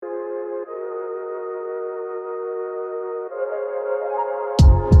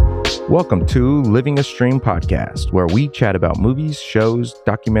Welcome to Living a Stream podcast, where we chat about movies, shows,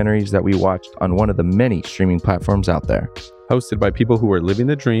 documentaries that we watched on one of the many streaming platforms out there. Hosted by people who are living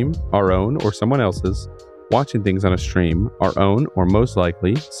the dream, our own or someone else's, watching things on a stream, our own or most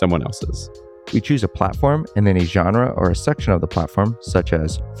likely someone else's. We choose a platform and then a genre or a section of the platform, such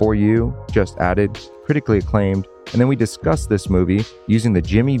as For You, Just Added, Critically Acclaimed, and then we discuss this movie using the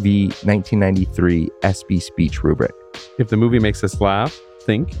Jimmy V 1993 SB Speech rubric. If the movie makes us laugh,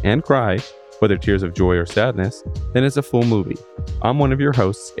 think, and cry, whether tears of joy or sadness, then it's a full movie. I'm one of your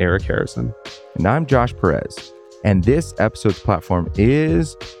hosts, Eric Harrison. And I'm Josh Perez. And this episode's platform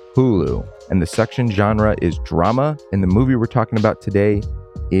is Hulu. And the section genre is drama. And the movie we're talking about today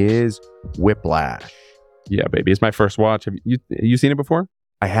is Whiplash. Yeah, baby. It's my first watch. Have you seen it before?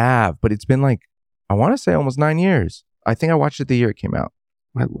 I have, but it's been like, I want to say almost 9 years. I think I watched it the year it came out.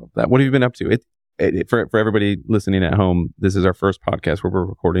 I love that. What have you been up to? For everybody listening at home, this is our first podcast where we're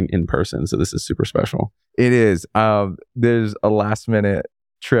recording in person. So this is super special. It is. There's a last minute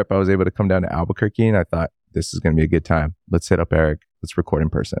trip. I was able to come down to Albuquerque and I thought this is going to be a good time. Let's hit up Eric. Let's record in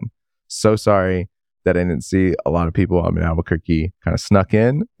person. So sorry that I didn't see a lot of people. I'm in Albuquerque, kind of snuck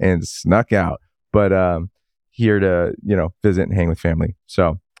in and snuck out, but here to, visit and hang with family.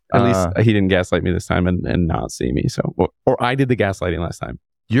 So at least he didn't gaslight me this time and not see me. So, or I did the gaslighting last time.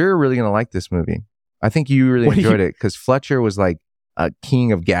 You're really going to like this movie. I think you really enjoyed it because Fletcher was like a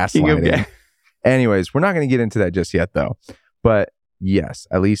king of gaslighting. Anyways, we're not going to get into that just yet though. But yes,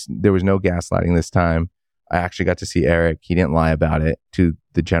 at least there was no gaslighting this time. I actually got to see Eric. He didn't lie about it to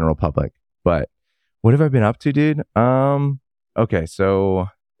the general public. But what have I been up to, dude? Okay, so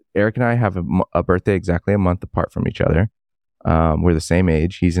Eric and I have a birthday exactly a month apart from each other. We're the same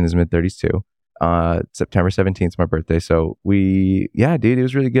age. He's in his mid-30s too. September 17th is my birthday. So dude, it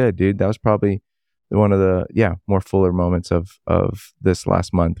was really good, dude. That was probably one of the, more fuller moments of this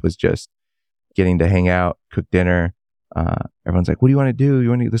last month was just getting to hang out, cook dinner. Everyone's like, what do you want to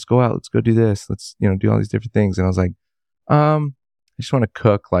do? Let's go out. Let's go do this. Let's, do all these different things. And I was like, I just want to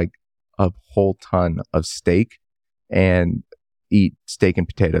cook like a whole ton of steak and eat steak and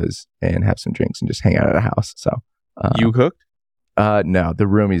potatoes and have some drinks and just hang out at a house. So, you cooked? No, the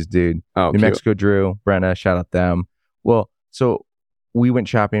roomies, dude. Oh, New Mexico Drew, Brenna, shout out them. Well, so we went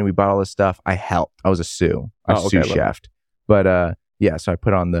shopping, we bought all this stuff. I helped. I was a sous. I sous chefed. But so I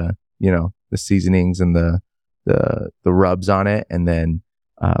put on the, the seasonings and the rubs on it, and then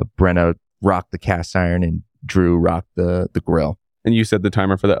Brenna rocked the cast iron and Drew rocked the grill. And you set the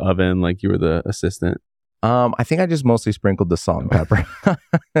timer for the oven like you were the assistant. I think I just mostly sprinkled the salt and pepper.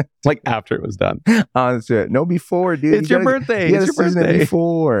 Like after it was done. That's it. No, before, dude. It's your birthday. It's your birthday.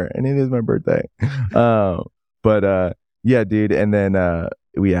 Before, and it is my birthday. Yeah, dude. And then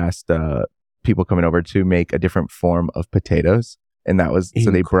we asked people coming over to make a different form of potatoes. And that was, so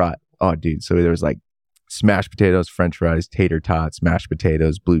they brought, so there was like smashed potatoes, French fries, tater tots, mashed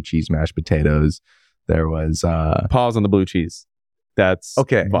potatoes, blue cheese mashed potatoes. There was... Pause on the blue cheese. That's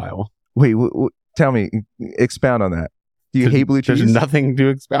okay. Vile. Wait, tell me, expound on that. Do you hate blue cheese? There's nothing to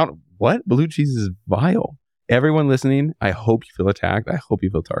expound. What? Blue cheese is vile. Everyone listening, I hope you feel attacked. I hope you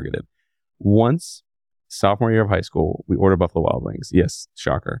feel targeted. Once, sophomore year of high school, we ordered Buffalo Wild Wings. Yes,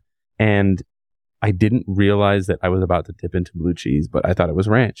 shocker. And I didn't realize that I was about to dip into blue cheese, but I thought it was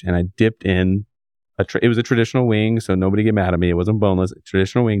ranch. And I dipped in, it was a traditional wing, so nobody get mad at me. It wasn't boneless. A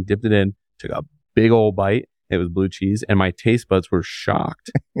traditional wing, dipped it in, took a big old bite. It was blue cheese, and my taste buds were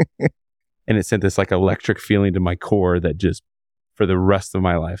shocked. And it sent this like electric feeling to my core that just, for the rest of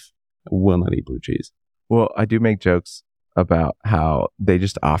my life, I will not eat blue cheese. Well, I do make jokes about how they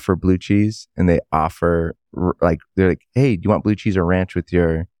just offer blue cheese, and they offer they're like, hey, do you want blue cheese or ranch with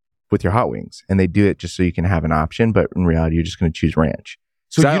your hot wings? And they do it just so you can have an option, but in reality, you're just going to choose ranch.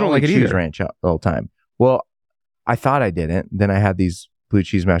 So you don't like it either? Choose ranch all the whole time. Well, I thought I didn't. Then I had these blue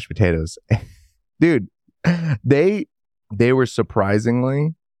cheese mashed potatoes. Dude, they were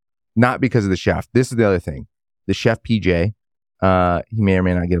surprisingly, not because of the chef. This is the other thing. The chef PJ, he may or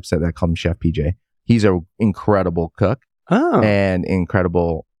may not get upset that I called him Chef PJ. He's an incredible cook and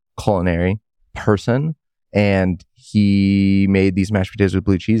incredible culinary person. And he made these mashed potatoes with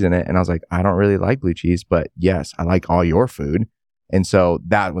blue cheese in it. And I was like, I don't really like blue cheese, but yes, I like all your food. And so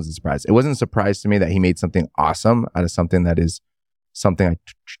that was a surprise. It wasn't a surprise to me that he made something awesome out of something that is something I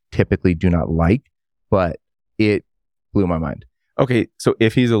typically do not like, but it blew my mind. Okay, so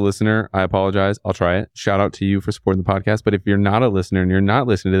if he's a listener, I apologize. I'll try it. Shout out to you for supporting the podcast. But if you're not a listener and you're not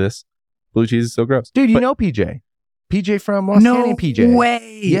listening to this, blue cheese is so gross. Dude, you know PJ. PJ from Los Canyon, PJ. No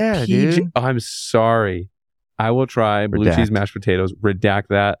way. Yeah, PJ. dude. I'm sorry. I will try blue cheese mashed potatoes. Redact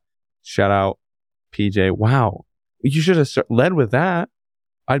that. Shout out PJ. Wow. You should have led with that.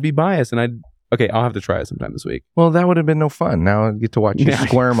 I'd be biased, and okay, I'll have to try it sometime this week. Well, that would have been no fun. Now I get to watch you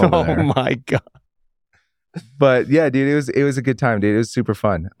squirm over there. Oh my God. But yeah, dude, it was a good time, dude. It was super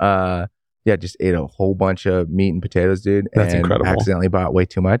fun. Yeah, just ate a whole bunch of meat and potatoes, dude. That's and incredible. Accidentally bought way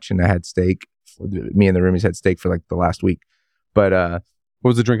too much, and I had steak. Me and the roomies had steak for like the last week. But what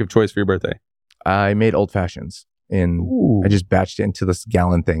was the drink of choice for your birthday? I made old fashions, and I just batched it into this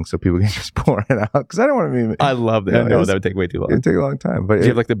gallon thing so people can just pour it out because I don't want to be. I love that. No, that would take way too long. It'd take a long time. But do you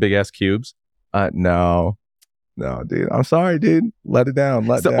have like the big ass cubes? No, dude. I'm sorry, dude. Let it down.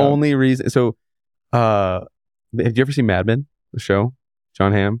 It's the only reason. So, have you ever seen Mad Men, the show?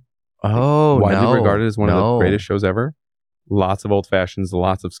 John Hamm. Oh, widely regarded as one of the greatest shows ever. Lots of old fashions,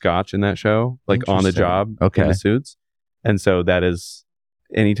 lots of scotch in that show, like on the job, in the suits. And so that is,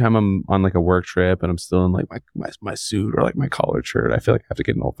 anytime I'm on like a work trip and I'm still in like my suit or like my collared shirt, I feel like I have to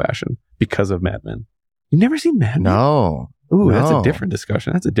get an old fashioned because of Mad Men. You never seen Mad Men? No. Ooh, that's a different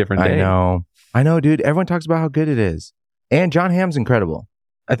discussion. That's a different day. I know, dude. Everyone talks about how good it is. And John Hamm's incredible.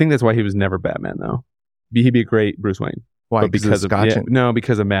 I think that's why he was never Batman, though. He'd be a great Bruce Wayne. Why? But because of scotch? No,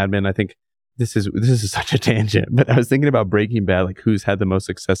 because of Mad Men. I think this is such a tangent. But I was thinking about Breaking Bad, like who's had the most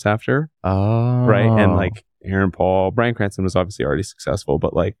success after. Oh. Right? And like Aaron Paul, Bryan Cranston was obviously already successful,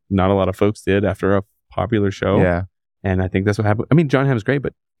 but like not a lot of folks did after a popular show. Yeah. And I think that's what happened. I mean, John Hamm's great,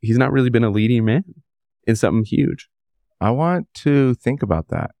 but he's not really been a leading man in something huge. I want to think about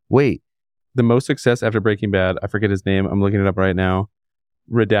that. Wait. The most success after Breaking Bad, I forget his name. I'm looking it up right now.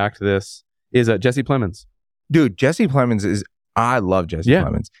 Redact this. Is Jesse Plemons. Dude, Jesse Plemons is, I love Jesse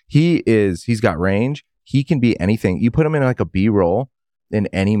Plemons. He's got range. He can be anything. You put him in like a B-roll in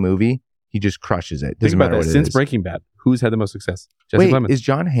any movie, he just crushes it. Doesn't matter what it is. Since Breaking Bad, who's had the most success? Jesse Plemons. Is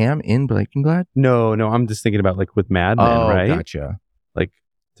John Hamm in Breaking Bad? No, I'm just thinking about like with Mad Men, right? Gotcha. Like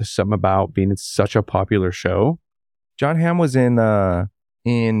there's something about being in such a popular show. John Hamm was in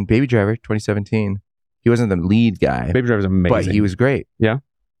Baby Driver 2017. He wasn't the lead guy. Baby Driver's amazing. But he was great. Yeah.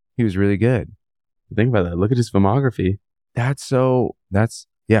 He was really good. Think about that. Look at his filmography. Yeah.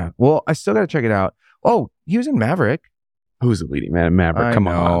 Well, I still got to check it out. Oh, he was in Maverick. Who's the leading man in Maverick? Come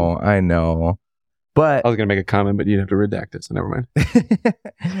on. I know. But I was going to make a comment, but you'd have to redact it, so never mind.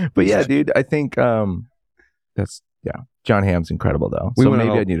 But yeah, dude, I think John Hamm's incredible though. So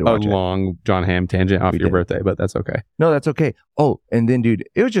maybe I need to watch a long John Hamm tangent off your birthday, but that's okay. No, that's okay. Oh, and then dude,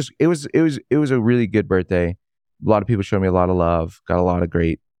 it was a really good birthday. A lot of people showed me a lot of love, got a lot of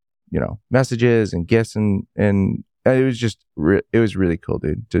great, messages and gifts and it was really cool,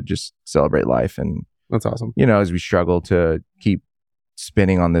 dude, to just celebrate life. And that's awesome. As we struggle to keep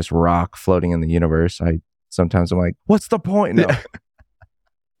spinning on this rock floating in the universe, sometimes I'm like, what's the point? No.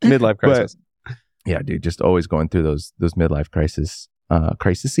 Midlife crisis. But, yeah, dude, just always going through those midlife crises. And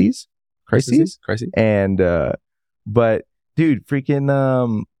but dude,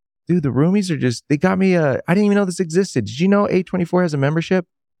 freaking dude, the roomies are just, they got me I didn't even know this existed. Did you know A24 has a membership?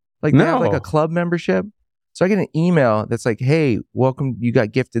 Like they have like a club membership. So I get an email that's like, hey, welcome, you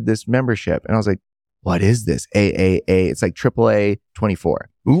got gifted this membership. And I was like, what is this? AAA. It's like AAA 24.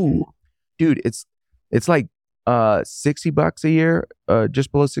 Ooh. Dude, it's like $60 a year,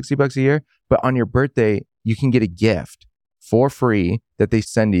 just below $60 a year. But on your birthday, you can get a gift for free that they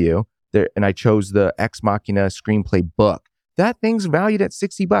send to you. And I chose the Ex Machina screenplay book. That thing's valued at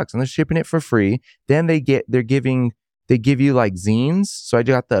 $60 and they're shipping it for free. Then they give you like zines. So I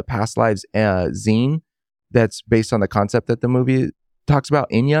got the Past Lives zine that's based on the concept that the movie talks about,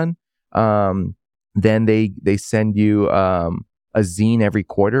 Inyan. Then they send you a zine every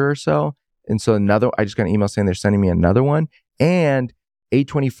quarter or so. And so I just got an email saying they're sending me another one. And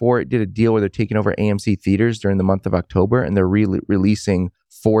A24 did a deal where they're taking over AMC theaters during the month of October, and they're releasing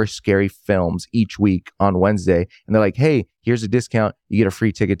 4 scary films each week on Wednesday. And they're like, hey, here's a discount. You get a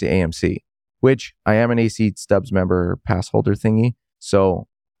free ticket to AMC, which I am an AC Stubs member pass holder thingy. So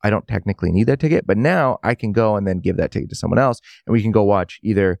I don't technically need that ticket, but now I can go and then give that ticket to someone else. And we can go watch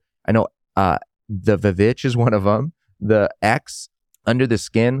either, I know The Vivitch is one of them, the X, Under the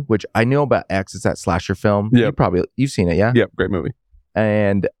Skin, which I know about X. It's that slasher film. Yeah. You've seen it, yeah? Yep, great movie.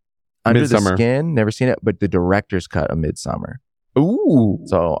 And Under the Skin, never seen it, but the director's cut of Midsommar. Ooh.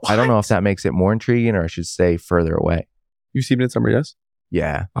 So I don't know if that makes it more intriguing or I should say further away. You've seen Midsommar, yes?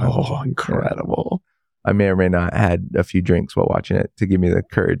 Yeah. Oh, incredible. I may or may not had a few drinks while watching it to give me the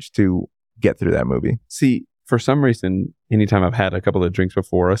courage to get through that movie. See, for some reason, anytime I've had a couple of drinks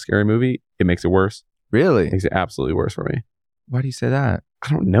before a scary movie, it makes it worse. Really? It makes it absolutely worse for me. Why do you say that? I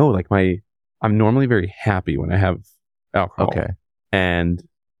don't know. Like I'm normally very happy when I have alcohol. Okay. And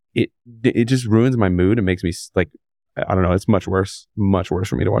it just ruins my mood. It makes me like, I don't know. It's much worse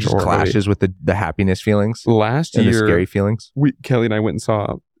for me to watch a horror clashes movie. with the happiness feelings. Last and year, the scary feelings. Kelly and I went and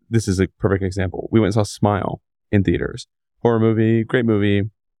saw, this is a perfect example. We went and saw Smile in theaters. Horror movie, great movie,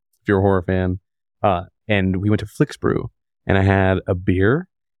 if you're a horror fan. And we went to Flix Brew, and I had a beer.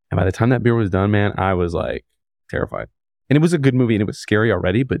 And by the time that beer was done, man, I was like terrified. And it was a good movie, and it was scary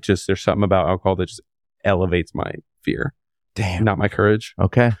already, but just there's something about alcohol that just elevates my fear. Damn. Not my courage.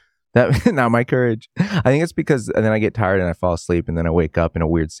 Okay. That not my courage. I think it's because and then I get tired and I fall asleep and then I wake up in a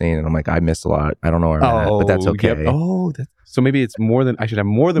weird scene and I'm like, I missed a lot. I don't know where I'm at, but that's okay. Yep. So maybe it's more than I should have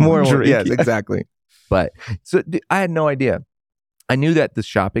more than one drink. Yes, exactly. But so I had no idea. I knew that the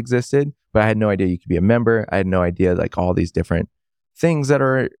shop existed, but I had no idea you could be a member. I had no idea like all these different things that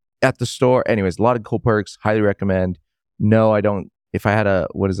are at the store. Anyways, a lot of cool perks. Highly recommend. No, I don't. If I had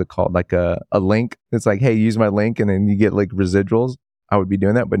what is it called? Like a link. It's like, hey, use my link and then you get like residuals. I would be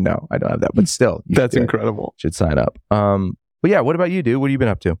doing that, but no, I don't have that. But still, that's incredible. Should sign up. But yeah, what about you, dude? What have you been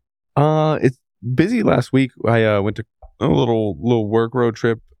up to? It's busy last week. I went to a little work road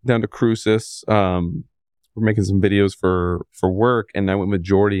trip down to Cruces. We're making some videos for work, and I went with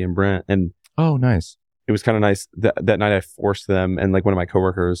Jordy and Brent. And oh, nice. It was kind of nice that night. I forced them, and like one of my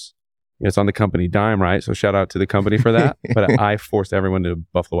coworkers. It's on the company dime, right? So shout out to the company for that. But I forced everyone to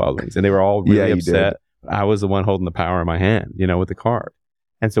Buffalo Wild Wings, and they were all really upset. I was the one holding the power in my hand, with the card.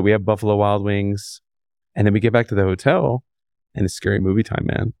 And so we have Buffalo Wild Wings, and then we get back to the hotel, and it's scary movie time,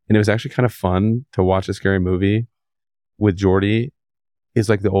 man. And it was actually kind of fun to watch a scary movie with Jordy. It's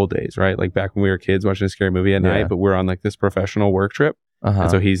like the old days, right? Like back when we were kids watching a scary movie at night, but we're on like this professional work trip.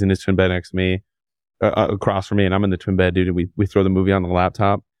 And so he's in his twin bed next to me, across from me, and I'm in the twin bed, dude. And we throw the movie on the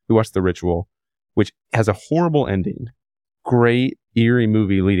laptop. We watched The Ritual, which has a horrible ending. Great, eerie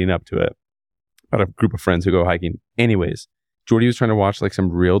movie leading up to it. About a group of friends who go hiking. Anyways, Jordy was trying to watch like some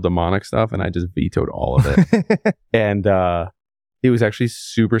real demonic stuff, and I just vetoed all of it. And it was actually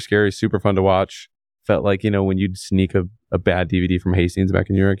super scary, super fun to watch. Felt like, when you'd sneak a bad DVD from Hastings back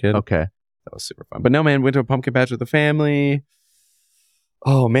when you were a kid. Okay. That was super fun. But no, man, went to a pumpkin patch with the family.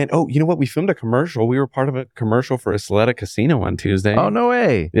 Oh, man. Oh, you know what? We filmed a commercial. We were part of a commercial for a Saletta Casino on Tuesday. Oh, no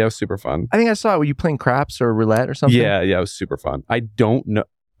way. Yeah, it was super fun. I think I saw it. Were you playing craps or roulette or something? Yeah, it was super fun. I don't know.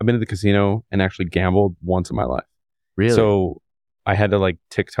 I've been to the casino and actually gambled once in my life. Really? So I had to like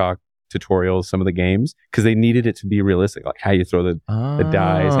TikTok tutorials some of the games because they needed it to be realistic, like how you throw the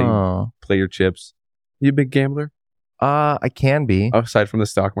dice, how you play your chips. You a big gambler? I can be. Aside from the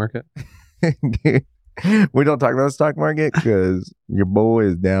stock market? Dude, we don't talk about the stock market because your boy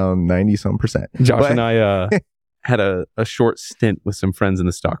is down 90-some%. Josh and I had a short stint with some friends in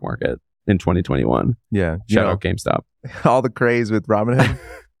the stock market in 2021. Yeah. Shout out GameStop. All the craze with Robinhood.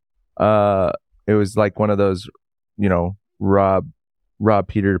 It was like one of those, rob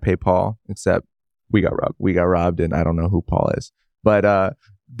Peter to pay Paul, except we got robbed and I don't know who Paul is. But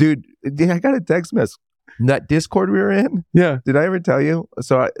dude, I got a text message. That Discord we were in? Yeah. Did I ever tell you?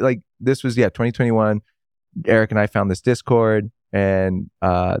 So this was 2021. Eric and I found this Discord, and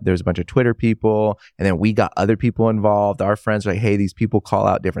there was a bunch of Twitter people, and then we got other people involved. Our friends were like, hey, these people call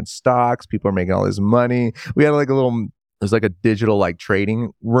out different stocks. People are making all this money. We had like it was like a digital like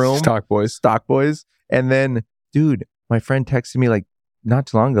trading room. Stock boys. And then, dude, my friend texted me like not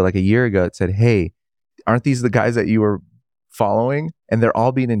too long ago, like a year ago. It said, hey, aren't these the guys that you were following? And they're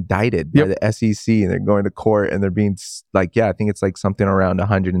all being indicted by the SEC, and they're going to court, and they're being like, I think it's like something around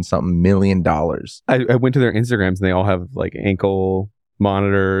 $100 and something million. I went to their Instagrams, and they all have like ankle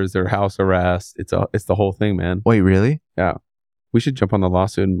monitors, their house arrest. It's the whole thing, man. Wait, really? Yeah. We should jump on the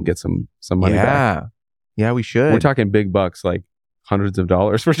lawsuit and get some money back. Yeah, we should. We're talking big bucks, like hundreds of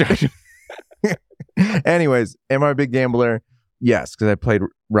dollars for Josh. Anyways, am I a big gambler? Yes, because I played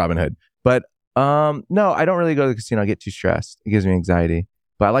Robinhood. But no, I don't really go to the casino. I get too stressed. It gives me anxiety.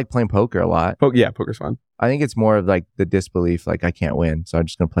 But I like playing poker a lot. Poker's fun. I think it's more of like the disbelief, like I can't win, so I'm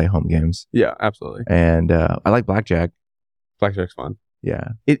just gonna play home games. Yeah, absolutely. And I like blackjack. Blackjack's fun. Yeah,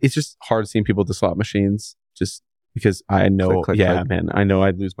 it's just hard seeing people at the slot machines, just because I know, click, man, I know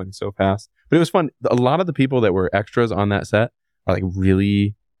I'd lose money so fast. But it was fun. A lot of the people that were extras on that set are like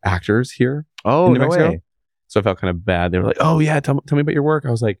really actors here. Oh, in New no Mexico. way. So I felt kind of bad. They were like, "Oh yeah, tell me about your work."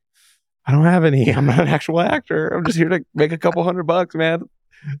 I was like, "I don't have any. I'm not an actual actor. I'm just here to make a couple $100, man."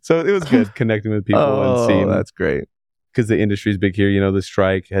 So it was good connecting with people and seeing. Oh, that's great. Because the industry's big here. The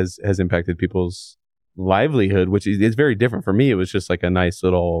strike has impacted people's livelihood, which is very different for me. It was just like a nice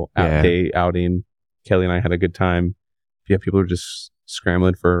little day outing. Kelly and I had a good time. Yeah, people are just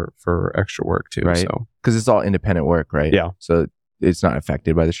scrambling for extra work too. Right. So because it's all independent work, right? Yeah. So it's not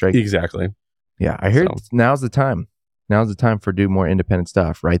affected by the strike. Exactly. Yeah, I hear now's the time. Now's the time for do more independent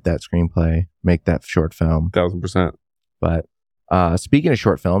stuff. Write that screenplay. Make that short film. 1,000%. But speaking of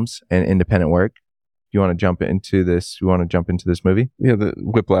short films and independent work, you want to jump into this? You want to jump into this movie? Yeah, the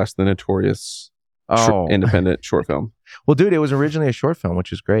Whiplash, the notorious independent short film. Well, dude, it was originally a short film,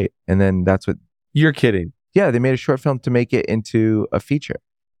 which is great. And then that's what... You're kidding. Yeah, they made a short film to make it into a feature.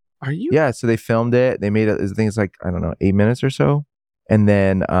 Are you? Yeah, so they filmed it. They made it, I think it's like, I don't know, 8 minutes or so. And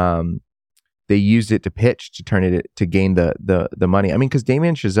then they used it to pitch to turn it to gain the money. I mean, because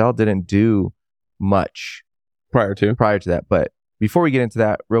Damien Chazelle didn't do much prior to that. But before we get into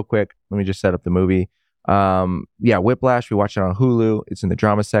that, real quick, let me just set up the movie. Whiplash, we watched it on Hulu. It's in the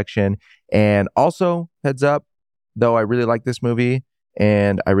drama section. And also, heads up, though I really like this movie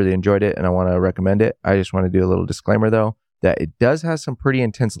and I really enjoyed it and I want to recommend it, I just want to do a little disclaimer though, that it does have some pretty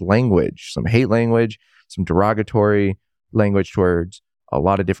intense language, some hate language, some derogatory language towards a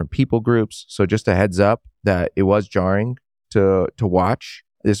lot of different people groups. So just a heads up that it was jarring to watch.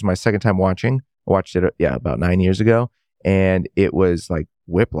 This is my second time watching. I watched it about 9 years ago, and it was like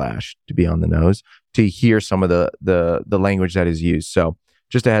whiplash, to be on the nose, to hear some of the language that is used. So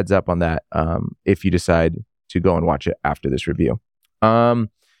just a heads up on that if you decide to go and watch it after this review.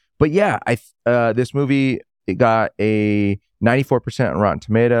 But yeah, this movie, it got a 94% on Rotten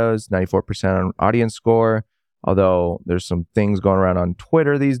Tomatoes, 94% on audience score. Although there's some things going around on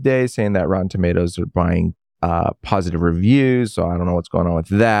Twitter these days saying that Rotten Tomatoes are buying positive reviews. So I don't know what's going on with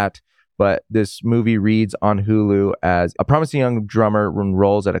that. But this movie reads on Hulu as a promising young drummer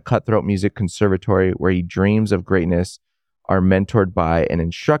enrolls at a cutthroat music conservatory where he dreams of greatness are mentored by an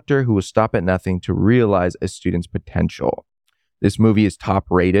instructor who will stop at nothing to realize a student's potential. This movie is top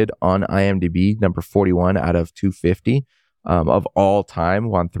rated on IMDb, number 41 out of 250 of all time,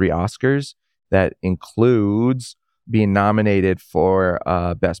 won 3 Oscars. That includes being nominated for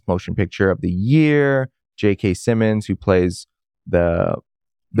Best Motion Picture of the Year. J.K. Simmons, who plays the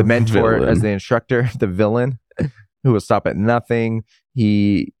mentor villain. As the instructor, the villain, who will stop at nothing.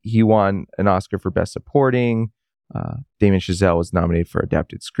 He won an Oscar for Best Supporting. Damien Chazelle was nominated for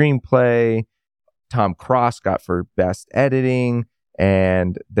Adapted Screenplay. Tom Cross got for Best Editing.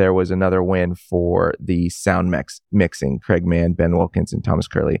 And there was another win for the sound mixing. Craig Mann, Ben Wilkins, and Thomas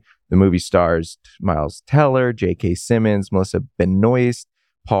Curley. The movie stars Miles Teller, J.K. Simmons, Melissa Benoist,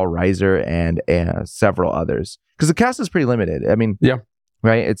 Paul Reiser, and several others. Because the cast is pretty limited. I mean, yeah,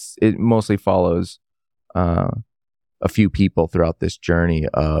 right? It mostly follows a few people throughout this journey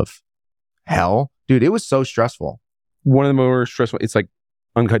of hell. Dude, it was so stressful. One of the more stressful, it's like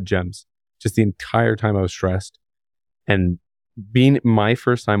Uncut Gems. Just the entire time I was stressed. And being my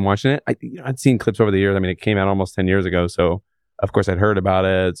first time watching it, I'd seen clips over the years. I mean, it came out almost 10 years ago. So, of course, I'd heard about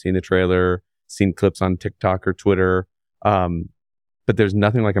it, seen the trailer, seen clips on TikTok or Twitter. But there's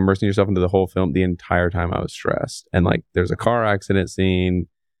nothing like immersing yourself into the whole film. The entire time I was stressed. And like, there's a car accident scene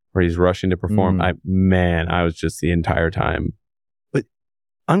where he's rushing to perform. I was just the entire time. But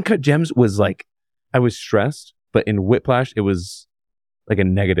Uncut Gems was like, I was stressed, but in Whiplash, it was like a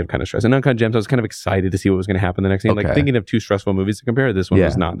negative kind of stress. In Uncut Gems, I was kind of excited to see what was going to happen the next scene. Okay. Like thinking of two stressful movies to compare, this one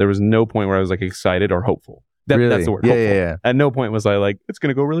was not. There was no point where I was like excited or hopeful. Really? That's the word. Yeah, hopeful. yeah. At no point was I like, it's going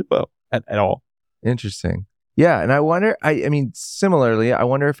to go really well at all. Interesting. Yeah. And I wonder, I mean, similarly, I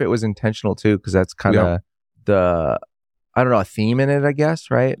wonder if it was intentional too, because that's kind of I don't know, a theme in it, I guess,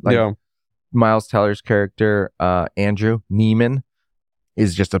 right? Like Miles Teller's character, Andrew Neiman,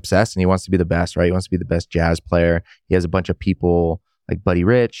 is just obsessed and he wants to be the best, right? He wants to be the best jazz player. He has a bunch of people like Buddy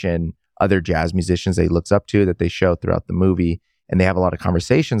Rich and other jazz musicians that he looks up to that they show throughout the movie. And they have a lot of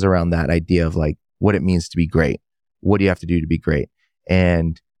conversations around that idea of like what it means to be great. What do you have to do to be great?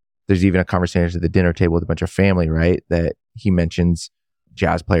 And there's even a conversation at the dinner table with a bunch of family, right? That he mentions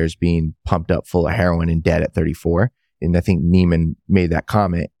jazz players being pumped up full of heroin and dead at 34. And I think Neiman made that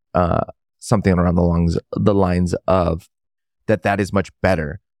comment, something around the lines of that is much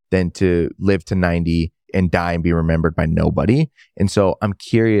better than to live to 90 and die and be remembered by nobody. And so I'm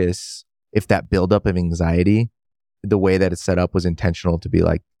curious if that buildup of anxiety, the way that it's set up was intentional to be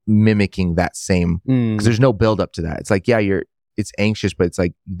like mimicking that same, because there's no buildup to that. It's like, it's anxious, but it's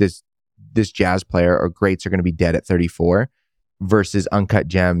like this jazz player or greats are going to be dead at 34 versus Uncut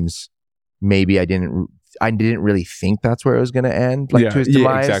Gems. Maybe I didn't really think that's where it was going to end, like to his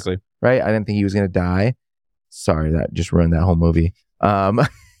demise. Yeah, exactly. Right. I didn't think he was going to die. Sorry, that just ruined that whole movie.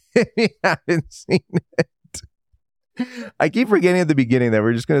 If you haven't seen it, I keep forgetting at the beginning that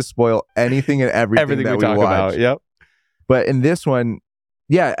we're just going to spoil anything and everything that we talk about. Yep. But in this one,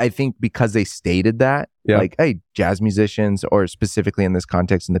 I think because they stated that, like, hey, jazz musicians, or specifically in this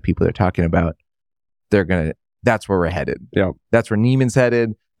context, and the people they're talking about, that's where we're headed. Yeah. That's where Neiman's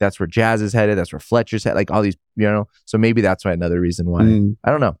headed. That's where jazz is headed. That's where Fletcher's headed. Like all these, So maybe that's why another reason why.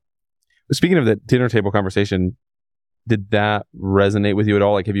 I don't know. Speaking of the dinner table conversation, did that resonate with you at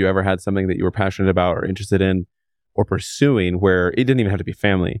all? Like, have you ever had something that you were passionate about or interested in or pursuing where it didn't even have to be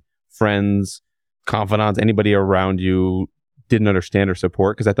family, friends, confidants, anybody around you didn't understand or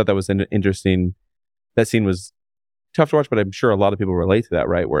support? Because I thought that was an interesting, that scene was tough to watch, but I'm sure a lot of people relate to that,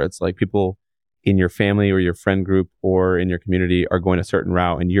 right? Where it's like people in your family or your friend group or in your community are going a certain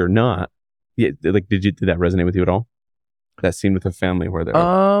route and you're not. Yeah, like, did that resonate with you at all? That scene with the family where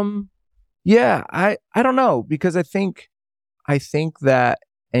they're yeah, I don't know, because I think that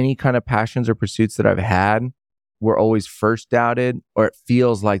any kind of passions or pursuits that I've had were always first doubted, or it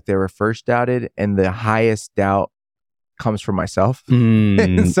feels like they were first doubted, and the highest doubt comes from myself.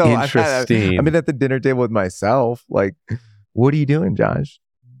 And so I've been at the dinner table with myself, like, what are you doing, Josh?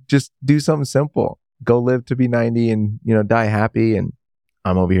 Just do something simple. Go live to be 90 and, die happy. And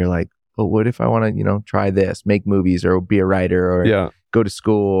I'm over here like, but what if I want to, try this, make movies or be a writer or go to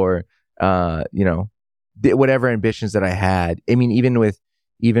school or, whatever ambitions that I had. I mean, even with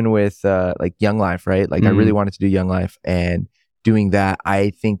like Young Life, right? Like I really wanted to do Young Life, and doing that,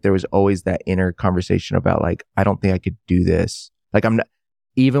 I think there was always that inner conversation about like, I don't think I could do this. Like I'm not,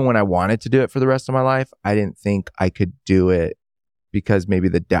 even when I wanted to do it for the rest of my life, I didn't think I could do it because maybe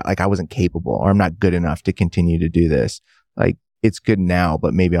like I wasn't capable or I'm not good enough to continue to do this. Like it's good now,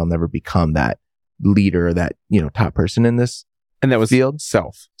 but maybe I'll never become that leader or that, top person in this. And that was field.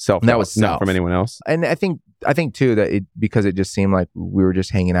 Self. That was not from anyone else. And I think too that because it just seemed like we were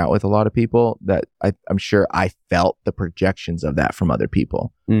just hanging out with a lot of people, that I'm sure I felt the projections of that from other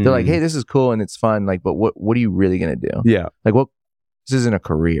people. They're like, hey, this is cool and it's fun. Like, but what are you really going to do? Yeah. Like this isn't a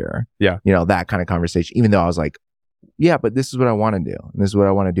career. Yeah. That kind of conversation, even though I was like, yeah, but this is what I want to do. And this is what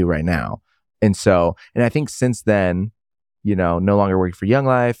I want to do right now. And so, and I think since then, no longer working for Young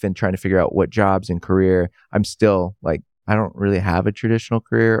Life and trying to figure out what jobs and career, I'm still like, I don't really have a traditional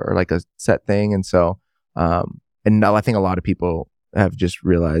career or like a set thing. And so, and now I think a lot of people have just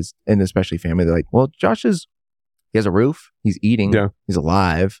realized, and especially family, they're like, well, he has a roof, he's eating, he's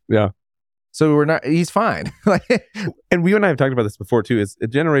alive. Yeah. So he's fine. And you and I have talked about this before too. It's a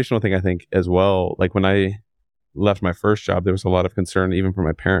generational thing, I think, as well. Like when I left my first job, there was a lot of concern, even from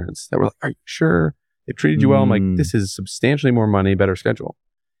my parents, that were like, are you sure they treated you well? I'm like, this is substantially more money, better schedule.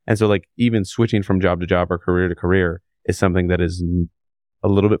 And so like even switching from job to job or career to career is something that is a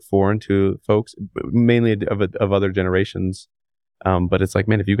little bit foreign to folks, mainly of other generations. But it's like,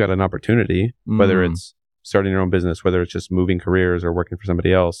 man, if you got an opportunity, whether it's starting your own business, whether it's just moving careers or working for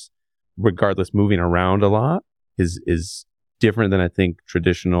somebody else, regardless, moving around a lot is different than I think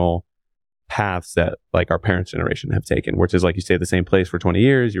traditional paths that like our parents' generation have taken, which is like you stay at the same place for 20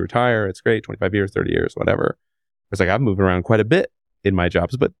 years, you retire, it's great, 25 years, 30 years, whatever. It's like I've moved around quite a bit in my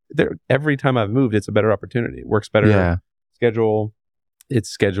jobs, but every time I've moved, it's a better opportunity. It works better. Yeah. Schedule,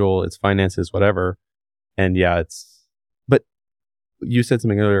 it's finances, whatever. And but you said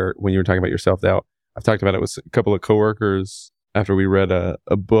something earlier when you were talking about your self-doubt. I've talked about it with a couple of coworkers after we read a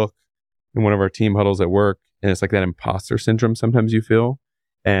book in one of our team huddles at work. And it's like that imposter syndrome sometimes you feel.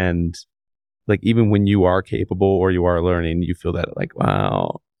 And like, even when you are capable or you are learning, you feel that like,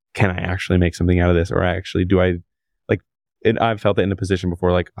 wow, can I actually make something out of this? Or I've felt it in a position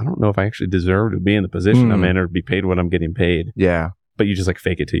before, like, I don't know if I actually deserve to be in the position I'm in or be paid what I'm getting paid. Yeah. But you just like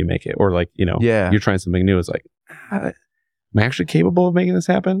fake it till you make it. Or like, you're trying something new. It's like, am I actually capable of making this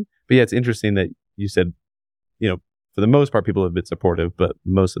happen? But yeah, it's interesting that you said, for the most part, people have been supportive, but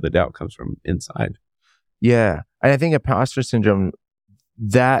most of the doubt comes from inside. Yeah. And I think imposter syndrome,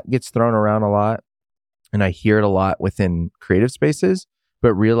 that gets thrown around a lot. And I hear it a lot within creative spaces,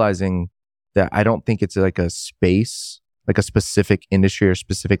 but realizing that I don't think it's like a space, like a specific industry or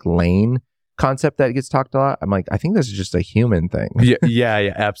specific lane concept that gets talked a lot. I'm like, I think this is just a human thing.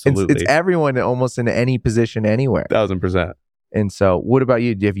 Yeah, absolutely. It's everyone almost in any position anywhere. 1000%. And so what about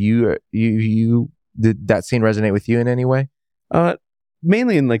you? Have you did that scene resonate with you in any way?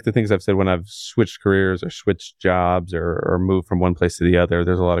 Mainly in like the things I've said when I've switched careers or switched jobs or moved from one place to the other.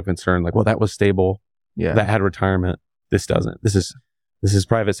 There's a lot of concern like, well, that was stable. Yeah. That had retirement. This doesn't. This is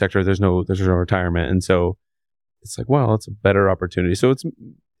private sector. There's no retirement. And so it's like, well, it's a better opportunity. So it's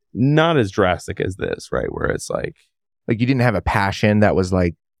not as drastic as this, right? Where it's like you didn't have a passion that was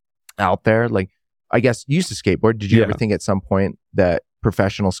like out there. Like, I guess you used to skateboard. Did you ever think at some point that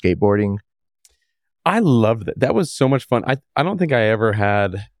professional skateboarding? I loved that. That was so much fun. I don't think I ever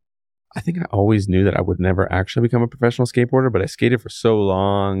had, I think I always knew that I would never actually become a professional skateboarder, but I skated for so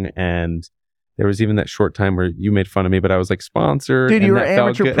long. And there was even that short time where you made fun of me, but I was like sponsored. Dude, you were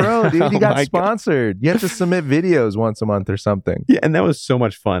amateur pro, dude. You got sponsored. You had to submit videos once a month or something. Yeah, and that was so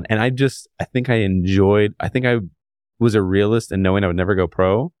much fun. And I think I was a realist in knowing I would never go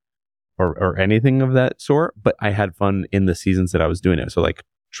pro or anything of that sort, but I had fun in the seasons that I was doing it. So like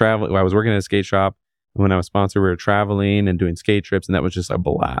traveling, I was working at a skate shop. When I was sponsored, we were traveling and doing skate trips, and that was just a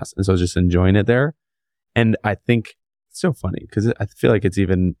blast. And so I was just enjoying it there. And I think it's so funny because I feel like it's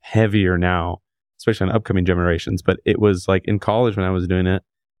even heavier now, especially on upcoming generations. But it was like in college when I was doing it,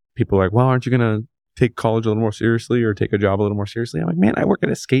 people were like, well, aren't you going to take college a little more seriously or take a job a little more seriously? I'm like, man, I work at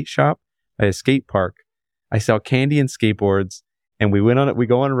a skate shop, at a skate park. I sell candy and skateboards. And we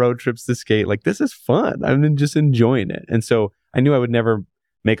go on road trips to skate. Like, this is fun. I've been just enjoying it. And so I knew I would never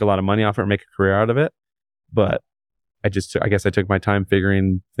make a lot of money off it or make a career out of it. But I guess I took my time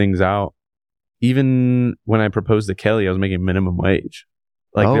figuring things out. Even when I proposed to Kelly, I was making minimum wage.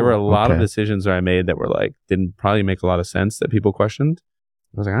 Like, there were a lot of decisions that I made that were like, didn't probably make a lot of sense that people questioned.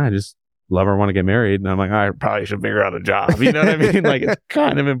 I was like, I just love her, want to get married. And I'm like, I probably should figure out a job. You know what I mean? Like, it's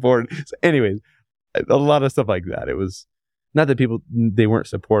kind of important. So anyways, a lot of stuff like that. It was not that they weren't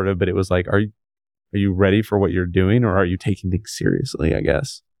supportive, but it was like, are you ready for what you're doing, or are you taking things seriously, I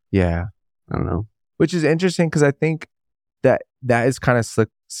guess? Yeah. I don't know. Which is interesting because I think that is kind of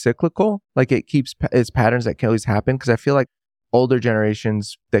cyclical. Like, it keeps its patterns that can always happen, because I feel like older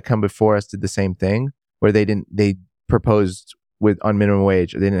generations that come before us did the same thing, where they proposed on minimum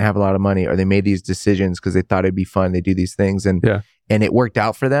wage, or they didn't have a lot of money, or they made these decisions because they thought it'd be fun. They do these things and it worked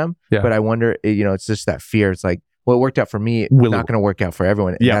out for them. Yeah. But I wonder, it's just that fear. It's like, well, it worked out for me. It's not going to work out for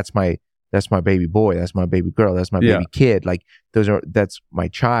everyone. And that's my baby boy. That's my baby girl. That's my baby kid. Like, that's my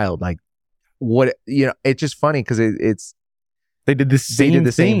child. Like, what, it's just funny because they did the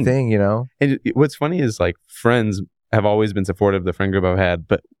same thing, And what's funny is, like, friends have always been supportive of the friend group I've had,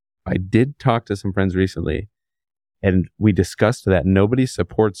 but I did talk to some friends recently, and we discussed that nobody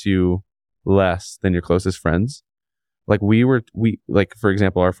supports you less than your closest friends. Like, like, for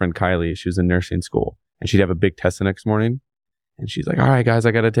example, our friend Kylie, she was in nursing school, and she'd have a big test the next morning, and she's like, all right, guys,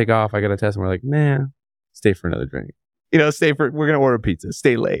 I got to take off. I got a test. And we're like, nah, stay for another drink. We're going to order pizza,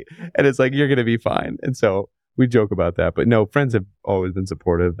 stay late. And it's like, you're going to be fine. And so we joke about that, but no, friends have always been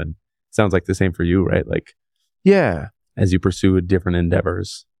supportive, and sounds like the same for you, right? Like, yeah, as you pursue different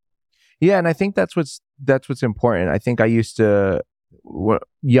endeavors. Yeah. And I think that's what's important. I think I used to,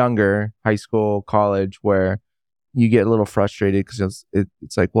 younger, high school, college, where you get a little frustrated because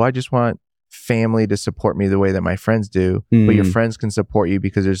it's like, well, I just want family to support me the way that my friends do, but your friends can support you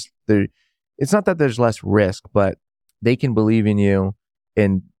because it's not that there's less risk, but they can believe in you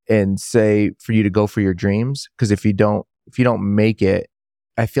and say for you to go for your dreams. Because if you don't make it,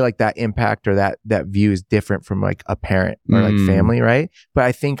 I feel like that impact or that view is different from like a parent or like family, right? But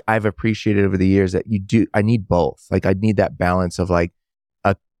I think I've appreciated over the years that I need both. Like, I need that balance of like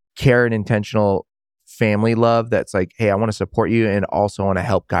a care and intentional family love that's like, hey, I want to support you and also want to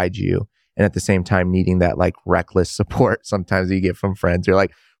help guide you. And at the same time, needing that like reckless support sometimes you get from friends. You're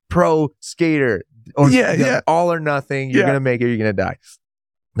like, pro skater, or all or nothing. You're gonna make it. You're gonna die.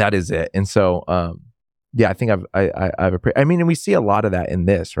 That is it. And so, I think and we see a lot of that in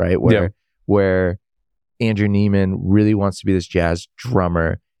this, right? Where Andrew Neiman really wants to be this jazz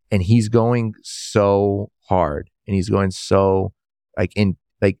drummer, and he's going so hard, and he's going so like in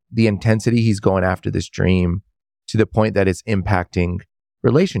like the intensity he's going after this dream to the point that it's impacting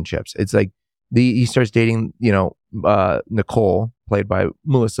relationships. It's like he starts dating, Nicole, played by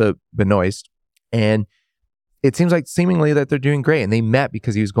Melissa Benoist, and it seems like seemingly that they're doing great. And they met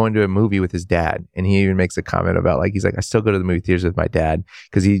because he was going to a movie with his dad. And he even makes a comment about like, he's like, I still go to the movie theaters with my dad.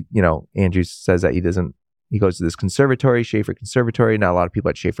 Because Andrew says that he goes to this conservatory, Schaefer Conservatory. Not a lot of people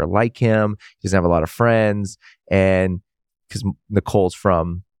at Schaefer like him. He doesn't have a lot of friends. And because Nicole's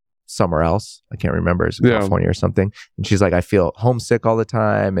from somewhere else, I can't remember, it's California or something. And she's like, I feel homesick all the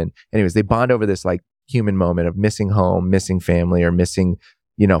time. And anyways, they bond over this like human moment of missing home, missing family, or missing,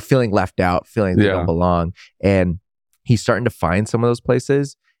 feeling left out, feeling they don't belong. And he's starting to find some of those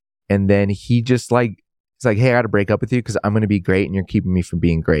places. And then he just like, it's like, hey, I got to break up with you because I'm going to be great and you're keeping me from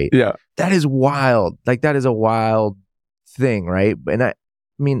being great. Yeah. That is wild. Like, that is a wild thing, right? And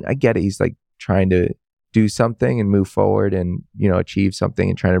I get it. He's like trying to do something and move forward and, achieve something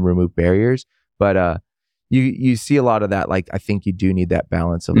and trying to remove barriers. But you see a lot of that. Like, I think you do need that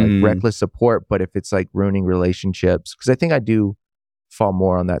balance of like reckless support. But if it's like ruining relationships, because I think I do fall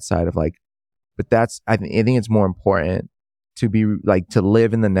more on that side of like, but I think it's more important to be like, to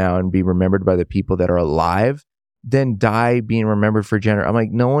live in the now and be remembered by the people that are alive than die being remembered for I'm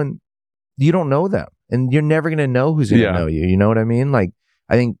like, no one, you don't know them, and you're never going to know who's going to know you. You know what I mean? Like,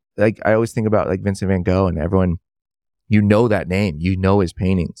 I think, like, I always think about like Vincent van Gogh, and everyone, that name, his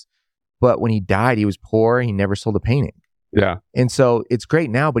paintings. But when he died, he was poor. He never sold a painting. Yeah. And so it's great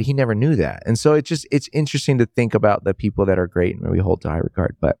now, but he never knew that. And so it's interesting to think about the people that are great and we hold to high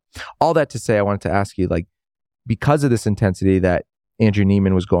regard. But all that to say, I wanted to ask you, like, because of this intensity that Andrew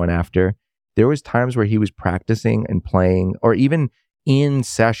Neiman was going after, there was times where he was practicing and playing, or even in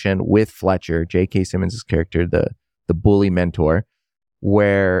session with Fletcher, J.K. Simmons' character, the bully mentor,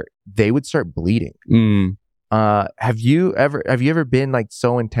 where they would start bleeding. Have you ever been like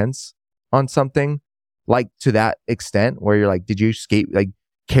so intense on something like to that extent where you're like, did you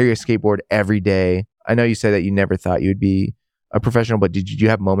carry a skateboard every day? I know you said that you never thought you'd be a professional, but did you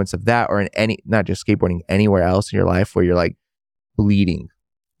have moments of that, or in any, not just skateboarding, anywhere else in your life where you're like bleeding,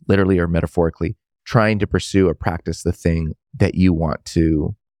 literally or metaphorically, trying to pursue or practice the thing that you want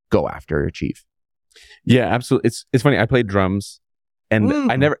to go after or achieve? Yeah, absolutely. It's funny. I played drums, and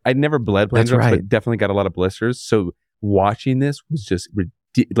I never bled playing drums, but definitely got a lot of blisters. So watching this was just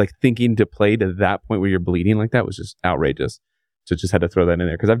like thinking to play to that point where you're bleeding like that was just outrageous. So just had to throw that in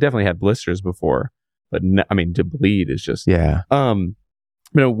there because I've definitely had blisters before, but to bleed is just with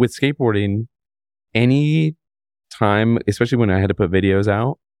skateboarding, any time, especially when I had to put videos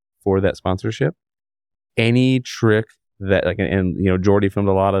out for that sponsorship, any trick that Jordy filmed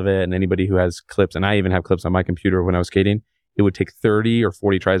a lot of it, and anybody who has clips, and I even have clips on my computer when I was skating, it would take 30 or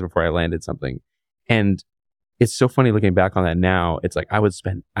 40 tries before I landed something. And it's so funny looking back on that now. It's like I would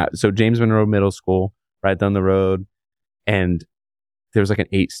spend, so James Monroe Middle School, right down the road, and there was like an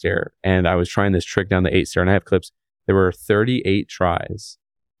 8 stair, and I was trying this trick down the 8 stair, and I have clips. There were 38 tries,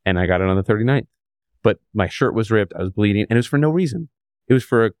 and I got it on the 39th. But my shirt was ripped, I was bleeding, and it was for no reason. It was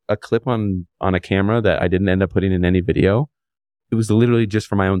for a clip on a camera that I didn't end up putting in any video. It was literally just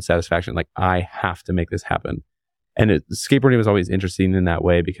for my own satisfaction. Like, I have to make this happen. And skateboarding was always interesting in that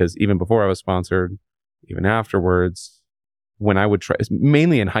way, because even before I was sponsored, even afterwards, when I would try,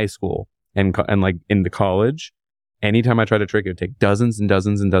 mainly in high school and like into college, anytime I tried a trick, it would take dozens and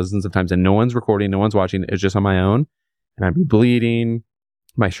dozens and dozens of times, and no one's recording, no one's watching. It's just on my own, and I'd be bleeding.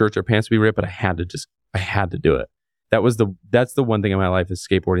 My shirts or pants would be ripped, but I had to do it. That's the one thing in my life is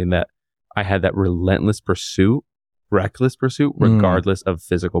skateboarding, that I had that relentless pursuit, reckless pursuit, regardless of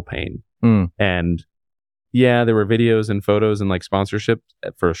physical pain. And yeah, there were videos and photos and like sponsorships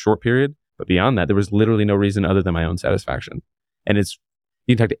for a short period, but beyond that, there was literally no reason other than my own satisfaction. And you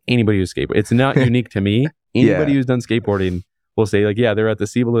can talk to anybody who's skateboarding. It's not unique to me. Anybody who's done skateboarding will say like, yeah, they're at the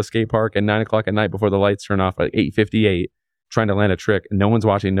Cibola skate park at 9:00 at night before the lights turn off at 8:58, trying to land a trick, and no one's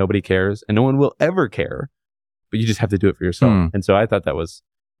watching, nobody cares, and no one will ever care. But you just have to do it for yourself. And so I thought that was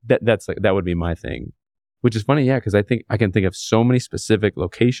that's like, that would be my thing, which is funny. Yeah. Cause I think I can think of so many specific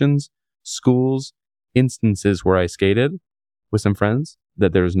locations, schools, instances where I skated with some friends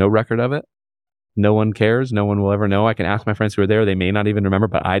that there's no record of it. No one cares. No one will ever know. I can ask my friends who are there. They may not even remember,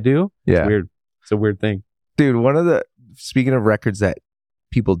 but I do. Yeah. It's weird. It's a weird thing. Dude, speaking of records that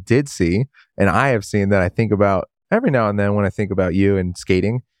people did see, and I have seen, that I think about every now and then when I think about you and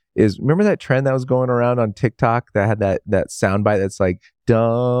skating, is, remember that trend that was going around on TikTok that had that soundbite that's like,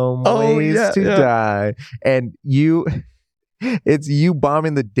 dumb ways to die, and it's you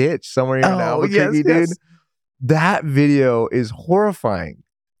bombing the ditch somewhere in Albuquerque, dude. That video is horrifying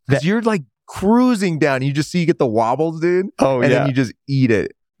because you're like cruising down, you just see you get the wobbles, dude. Then you just eat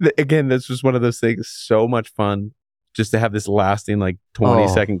it. Again, that's just one of those things. So much fun just to have this lasting like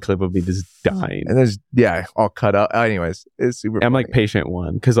 20-second clip of me just dying. And there's, all cut up. Anyways, it's super I'm funny. like patient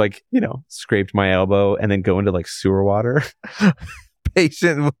one, because like, scraped my elbow and then go into like sewer water.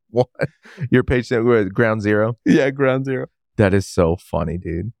 Patient one. You're patient with ground zero? Yeah, ground zero. That is so funny,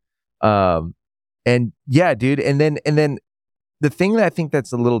 dude. And yeah, dude. And then the thing that I think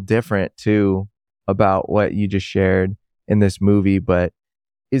that's a little different too about what you just shared in this movie, but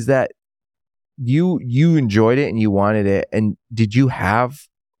is that you enjoyed it and you wanted it. And did you have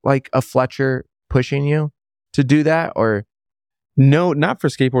like a Fletcher pushing you to do that, or? No, not for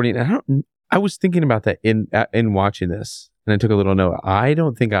skateboarding. I was thinking about that in watching this, and I took a little note. I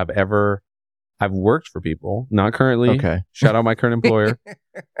don't think I've worked for people, not currently. Okay. Shout out my current employer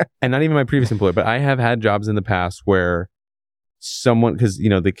and not even my previous employer, but I have had jobs in the past where someone, because,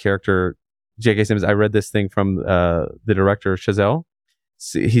 the character J.K. Simmons, I read this thing from the director Chazelle.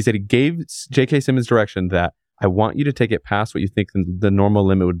 He said he gave J.K. Simmons direction that I want you to take it past what you think the normal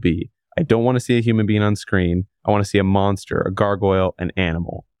limit would be. I don't want to see a human being on screen. I want to see a monster, a gargoyle, an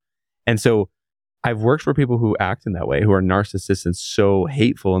animal. And so I've worked for people who act in that way, who are narcissists and so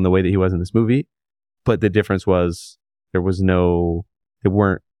hateful in the way that he was in this movie. But the difference was they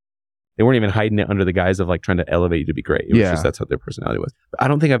weren't even hiding it under the guise of like trying to elevate you to be great. It was just, that's how their personality was. But I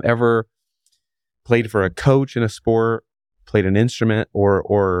don't think I've ever played for a coach in a sport, played an instrument,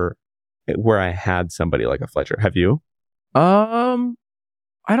 or where I had somebody like a Fletcher. Have you?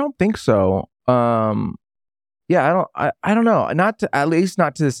 I don't think so. Yeah, I don't know. At least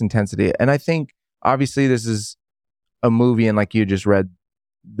not to this intensity. And I think obviously this is a movie, and like you just read,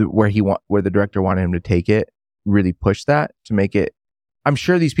 where the director wanted him to take it, really push that to make it. I'm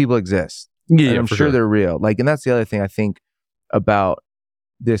sure these people exist. Yeah, and I'm sure they're real. Like, and that's the other thing I think about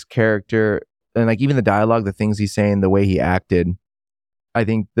this character, and like even the dialogue, the things he's saying, the way he acted. I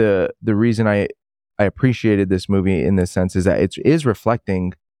think the reason I appreciated this movie in this sense is that it is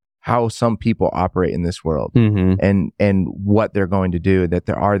reflecting how some people operate in this world, and what they're going to do. That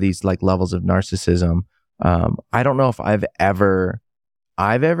there are these like levels of narcissism. I don't know if I've ever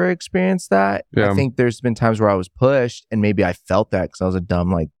experienced that. I think there's been times where I was pushed, and maybe I felt that because I was a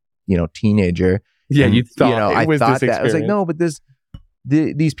dumb teenager. Yeah, and, you thought I thought that. I was like, no, but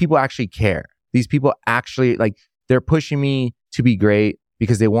these people actually care. These people actually, like, they're pushing me to be great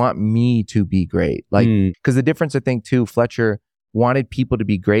because they want me to be great. Like, because the difference, I think, too, Fletcher wanted people to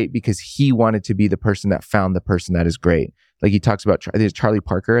be great because he wanted to be the person that found the person that is great. Like he talks about, there's Charlie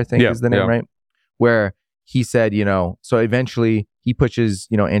Parker, I think is the name, right? Where he said, so eventually he pushes,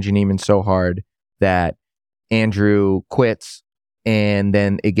 Andrew Neiman so hard that Andrew quits. And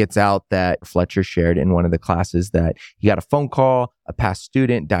then it gets out that Fletcher shared in one of the classes that he got a phone call, a past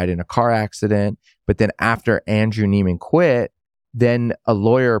student died in a car accident. But then after Andrew Neiman quit, then a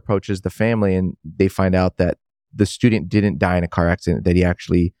lawyer approaches the family and they find out that the student didn't die in a car accident, that he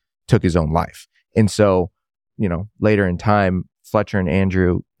actually took his own life. And so, later in time, Fletcher and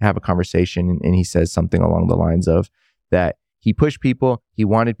Andrew have a conversation, and he says something along the lines of that he pushed people. He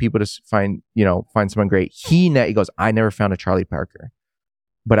wanted people to find someone great. He goes, I never found a Charlie Parker,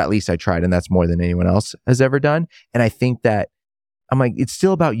 but at least I tried. And that's more than anyone else has ever done. And I think that I'm like, it's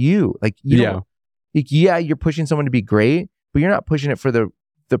still about you. Like, you're pushing someone to be great, but you're not pushing it for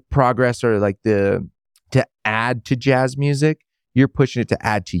the progress or like to add to jazz music. You're pushing it to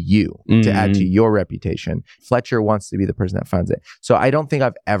add to you, to add to your reputation. Fletcher wants to be the person that finds it. So I don't think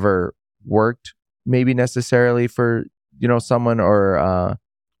I've ever worked maybe necessarily for, someone or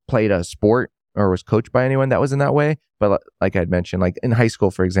played a sport or was coached by anyone that was in that way. But like I'd mentioned, like in high school,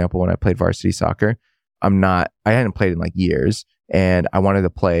 for example, when I played varsity soccer, I hadn't played in like years, and I wanted to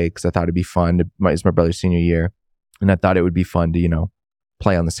play because I thought it'd be fun. It's my brother's senior year, and I thought it would be fun to,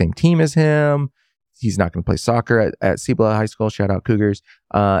 play on the same team as him. He's not going to play soccer at Cibola High School, shout out Cougars,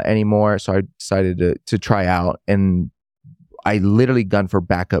 anymore. So I decided to try out, and I literally gunned for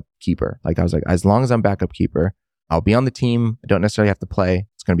backup keeper. Like I was like, as long as I'm backup keeper, I'll be on the team. I don't necessarily have to play.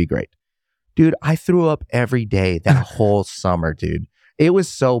 It's going to be great. Dude, I threw up every day that whole summer, dude. It was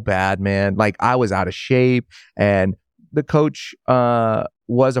so bad, man. Like I was out of shape, and the coach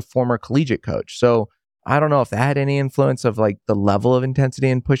was a former collegiate coach. So I don't know if that had any influence of like the level of intensity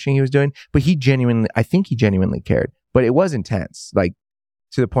and pushing he was doing, but I think he genuinely cared, but it was intense. Like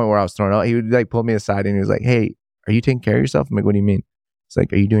to the point where I was thrown out. He would like pull me aside and he was like, hey, are you taking care of yourself? I'm like, what do you mean? It's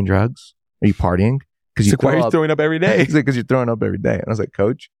like, are you doing drugs? Are you partying? Because why are you throwing up every day? He's like, because you're throwing up every day. And I was like,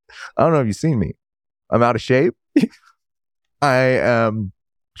 coach, I don't know if you've seen me. I'm out of shape. I am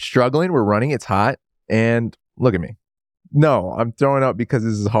struggling. We're running. It's hot. And look at me. No, I'm throwing up because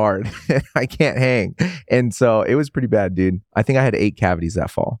this is hard. I can't hang. And so it was pretty bad, dude. I think I had 8 cavities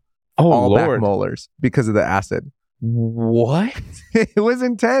that fall. Oh, all Lord. Back molars because of the acid. What? It was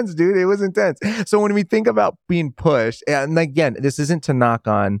intense, dude. It was intense. So when we think about being pushed, and again, this isn't to knock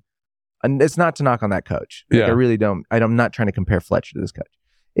on, and it's not to knock on that coach. Like, I really don't. I'm not trying to compare Fletcher to this coach.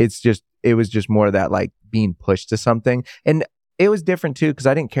 It was just more that like being pushed to something. And it was different too, because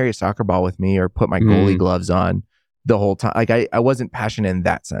I didn't carry a soccer ball with me or put my goalie gloves on the whole time. Like I wasn't passionate in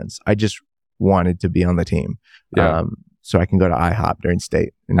that sense. I just wanted to be on the team. So I can go to IHOP during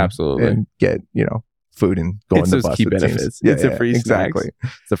state and, absolutely, and get, food and go on the bus. It's those key benefits. It's a free exactly.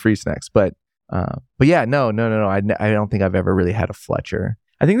 snacks. It's the free snacks. But yeah, no. I don't think I've ever really had a Fletcher.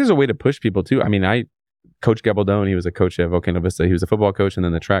 I think there's a way to push people too. I mean, Coach Gabaldon, he was a coach at Volcano Vista. He was a football coach and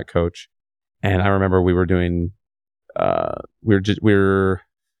then the track coach. And I remember we were doing, we were doing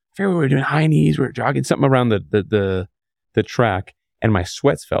high knees. We were jogging something around the track, and my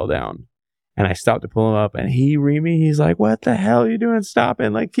sweats fell down. And I stopped to pull him up, and he read me. He's like, "What the hell are you doing? Stop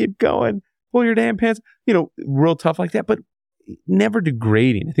it! Like, keep going. Pull your damn pants." Real tough like that, but never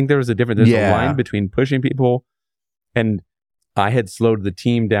degrading. I think there was a difference. There's a line between pushing people, and I had slowed the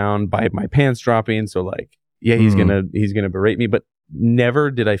team down by my pants dropping. So like, he's gonna berate me, but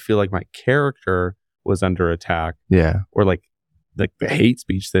never did I feel like my character was under attack. Yeah, or like the hate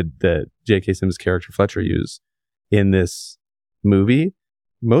speech that J.K. Simmons' character Fletcher used in this movie.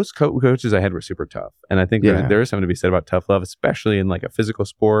 Most coaches I had were super tough. And I think there is something to be said about tough love, especially in like a physical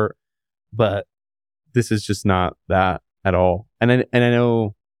sport. But this is just not that. at all. And I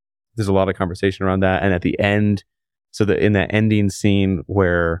know there's a lot of conversation around that. And at the end, in that ending scene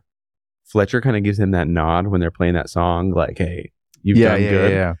where Fletcher kind of gives him that nod when they're playing that song, like, hey, you've done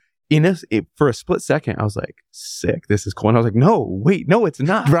good. Yeah. For a split second, I was like, sick, this is cool. And I was like, no, wait, no, it's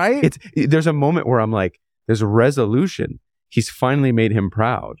not. Right? There's a moment where I'm like, there's a resolution. He's finally made him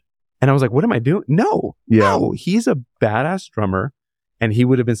proud. And I was like, what am I doing? No, he's a badass drummer and he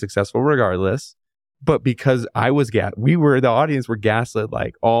would have been successful regardless. But because the audience were gaslit,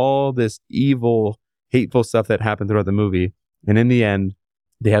 like all this evil, hateful stuff that happened throughout the movie. And in the end,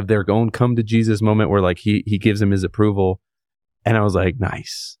 they have their own come to Jesus moment where like he gives him his approval. And I was like,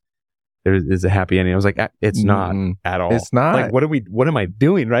 nice. There's a happy ending. I was like, it's not at all. It's not. Like, what am I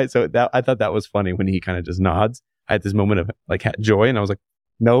doing? Right. So I thought that was funny when he kind of just nods. I had this moment of like joy and I was like,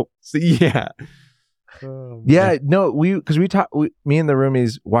 nope. So, yeah. Yeah. No, me and the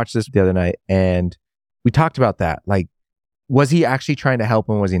roomies watched this the other night and we talked about that. Like, was he actually trying to help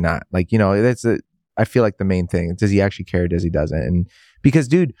him? Was he not? Like, I feel like the main thing. Does he actually care? Does he doesn't? And because,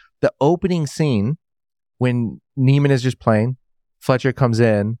 dude, the opening scene when Neiman is just playing, Fletcher comes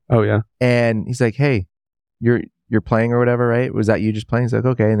in. Oh yeah. And he's like, hey, you're playing or whatever, right? Was that you just playing? He's like,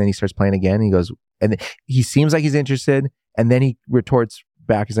 okay. And then he starts playing again. He goes, and he seems like he's interested. And then he retorts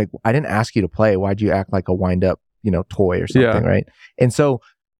back. He's like, I didn't ask you to play. Why'd you act like a wind up, toy or something, right? And so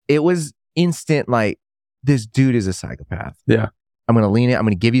it was instant, like, this dude is a psychopath. Yeah. I'm going to lean it. I'm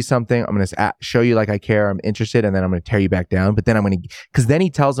going to give you something. I'm going to show you like I care. I'm interested. And then I'm going to tear you back down. But then because then he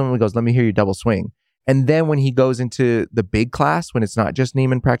tells him, he goes, let me hear your double swing. And then when he goes into the big class, when it's not just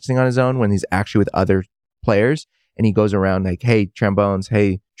Neiman practicing on his own, when he's actually with other players and he goes around like, hey, trombones,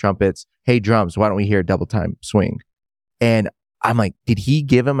 hey, trumpets, hey, drums, why don't we hear a double time swing? And I'm like, did he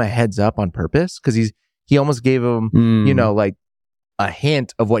give him a heads up on purpose? Because he almost gave him, like a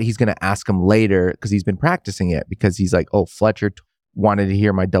hint of what he's going to ask him later because he's been practicing it because he's like, oh, Fletcher wanted to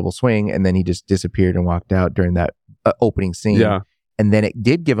hear my double swing. And then he just disappeared and walked out during that opening scene. Yeah. And then it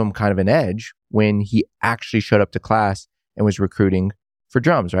did give him kind of an edge when he actually showed up to class and was recruiting for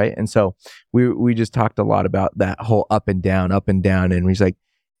drums, right? And so we just talked a lot about that whole up and down. And he's like,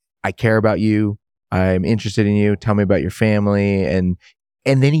 I care about you. I'm interested in you. Tell me about your family. And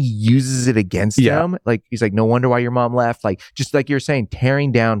then he uses it against him. Like, he's like, no wonder why your mom left. Like, just like you're saying,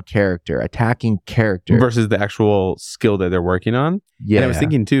 tearing down character, attacking character. Versus the actual skill that they're working on. Yeah. And I was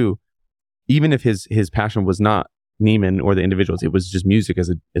thinking too, even if his passion was not Neiman or the individuals, it was just music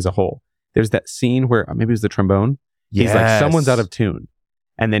as a whole. There's that scene where maybe it was the trombone. Yes. He's like, someone's out of tune.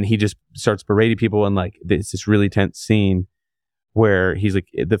 And then he just starts berating people, and like it's this really tense scene where he's like,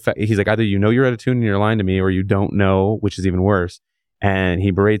 either you're out of tune and you're lying to me, or you don't know, which is even worse. And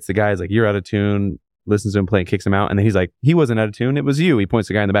he berates the guy. He's like, you're out of tune. Listens to him play and kicks him out. And then he's like, he wasn't out of tune. It was you. He points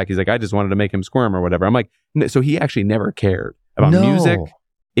the guy in the back. He's like, I just wanted to make him squirm or whatever. I'm like, so he actually never cared about music.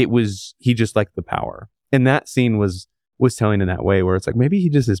 He just liked the power. And that scene was telling in that way where it's like, maybe he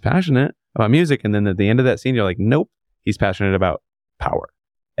just is passionate about music. And then at the end of that scene, you're like, nope, he's passionate about power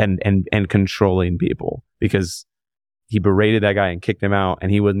and controlling people, because he berated that guy and kicked him out,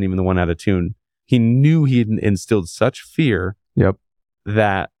 and he wasn't even the one out of tune. He knew he had instilled such fear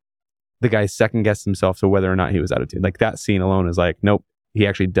that the guy second guessed himself to whether or not he was out of tune. Like, that scene alone is like, nope, he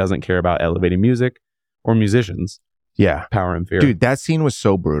actually doesn't care about elevating music or musicians. Yeah. Power and fear. Dude, that scene was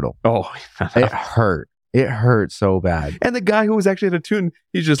so brutal. Oh, it hurt. It hurt so bad. And the guy who was actually out of tune,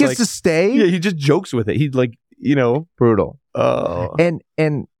 he just gets to stay. Yeah, he just jokes with it. He'd like, brutal. Oh. And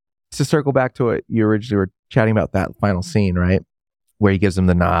to circle back to what you originally were chatting about, that final scene, right? Where he gives him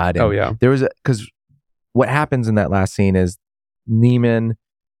the nod. And there was because what happens in that last scene is Neiman,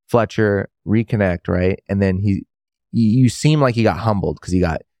 Fletcher reconnect, right? And then you seem like he got humbled because he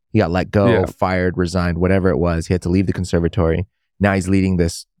got let go, fired, resigned, whatever it was. He had to leave the conservatory. Now he's leading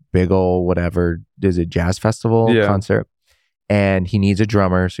this big old whatever, is it jazz festival concert? And he needs a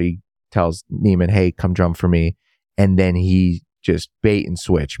drummer. So he tells Neiman, hey, come drum for me. And then he just bait and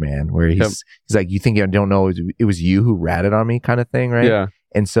switch, man, where he's like, you think I don't know it was you who ratted on me kind of thing, right? Yeah.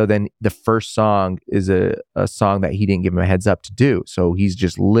 And so then the first song is a song that he didn't give him a heads up to do. So he's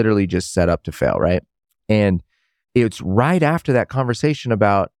just literally just set up to fail, right? And it's right after that conversation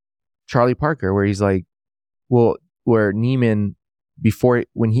about Charlie Parker where he's like, well, where Neiman,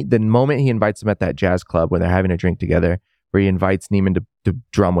 the moment he invites him at that jazz club when they're having a drink together, where he invites Neiman to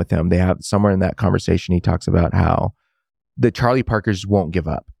drum with him, they have somewhere in that conversation, he talks about how the Charlie Parkers won't give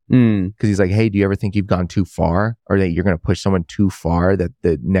up. Because he's like, hey, do you ever think you've gone too far, or that you're going to push someone too far that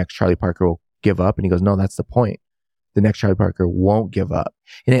the next Charlie Parker will give up? And he goes, no, that's the point. The next Charlie Parker won't give up.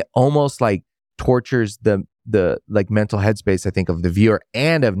 And it almost like tortures the like mental headspace, I think, of the viewer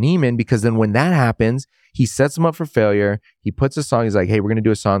and of Neiman, because then when that happens, he sets him up for failure. He puts a song. He's like, hey, we're going to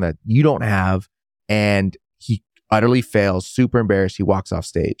do a song that you don't have. And he utterly fails, super embarrassed. He walks off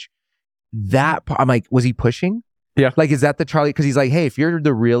stage. I'm like, was he pushing? Yeah. Like, is that the Charlie? Because he's like, hey, if you're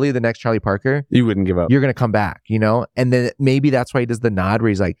the next Charlie Parker, you wouldn't give up. You're going to come back, you know? And then maybe that's why he does the nod where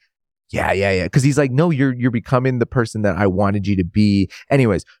he's like, yeah. Because he's like, no, you're becoming the person that I wanted you to be.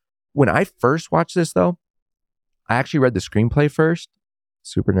 Anyways, when I first watched this, though, I actually read the screenplay first.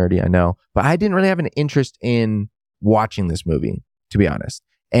 Super nerdy, I know. But I didn't really have an interest in watching this movie, to be honest.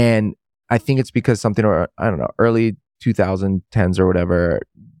 And I think it's because something, or I don't know, early 2010s or whatever,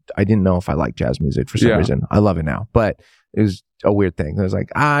 I didn't know if I liked jazz music for some reason. I love it now, but it was a weird thing. I was like,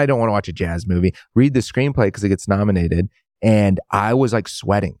 I don't want to watch a jazz movie. Read the screenplay because it gets nominated. And I was like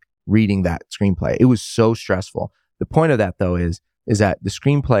sweating reading that screenplay. It was so stressful. The point of that, though, is that the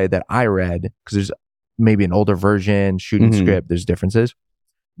screenplay that I read, because there's maybe an older version, shooting script, there's differences.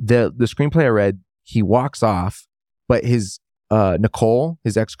 The screenplay I read, he walks off, but his Nicole,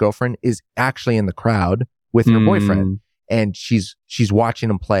 his ex-girlfriend, is actually in the crowd with her boyfriend. And she's watching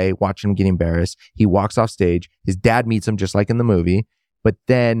him play, watching him get embarrassed. He walks off stage. His dad meets him just like in the movie. But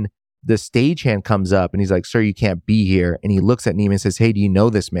then the stagehand comes up and he's like, sir, you can't be here. And he looks at Neiman and says, hey, do you know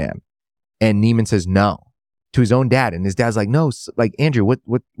this man? And Neiman says no to his own dad. And his dad's like, no, like, Andrew, what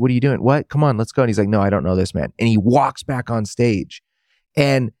are you doing? What? Come on, let's go. And he's like, no, I don't know this man. And he walks back on stage.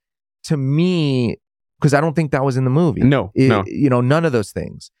 And to me, because I don't think that was in the movie. No. You know, none of those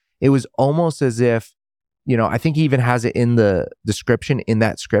things. It was almost as if, you know, I think he even has it in the description in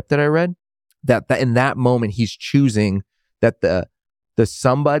that script that I read, that in that moment, he's choosing that the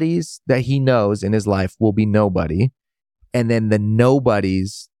somebodies that he knows in his life will be nobody. And then the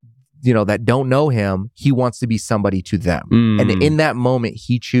nobodies, you know, that don't know him, he wants to be somebody to them. And in that moment,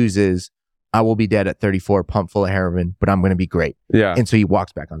 he chooses, I will be dead at 34, pumped full of heroin, but I'm going to be great. Yeah. And so he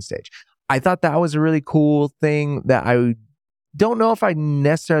walks back on stage. I thought that was a really cool thing that I don't know if I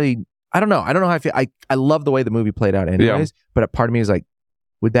necessarily... I don't know how I feel. I love the way the movie played out anyways, but a part of me is like,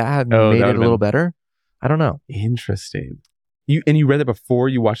 would that have made it a little better? I don't know. Interesting. You read it before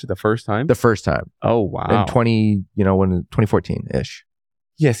you watched it the first time? The first time. Oh, wow. In 2014-ish.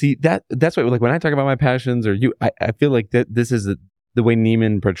 Yeah, see, that's what, like, when I talk about my passions, or I feel like that this is the way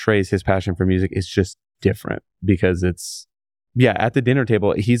Neiman portrays his passion for music is just different, because it's, at the dinner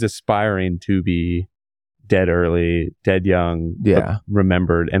table, he's aspiring to be dead early, dead young,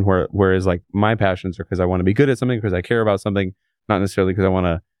 remembered. And whereas like my passions are because I want to be good at something, because I care about something, not necessarily because I want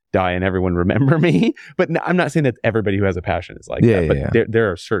to die and everyone remember me. But I'm not saying that everybody who has a passion is like that. But there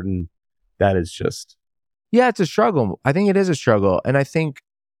are certain, that is just. Yeah, it's a struggle. I think it is a struggle. And I think,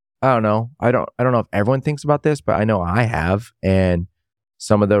 I don't know if everyone thinks about this, but I know I have. And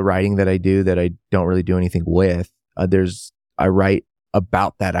some of the writing that I do that I don't really do anything with, I write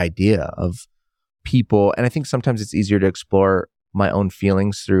about that idea of people, and I think sometimes it's easier to explore my own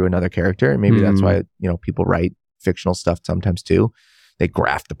feelings through another character, and maybe that's why, you know, people write fictional stuff sometimes too. They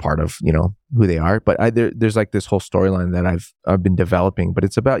graft a part of, you know, who they are. But there's like this whole storyline that I've been developing, but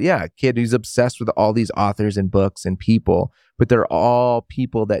it's about a kid who's obsessed with all these authors and books and people, but they're all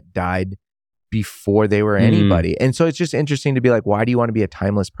people that died before they were anybody. And so it's just interesting to be like, why do you want to be a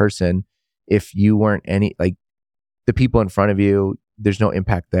timeless person if you weren't any, like, the people in front of you, there's no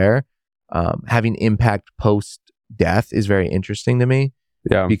impact there. Having impact post death is very interesting to me.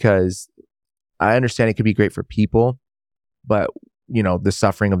 Yeah. Because I understand it could be great for people, but, you know, the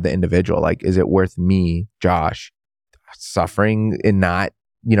suffering of the individual, like, is it worth me, Josh, suffering and not,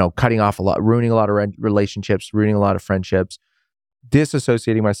 you know, cutting off a lot, ruining a lot of relationships, ruining a lot of friendships,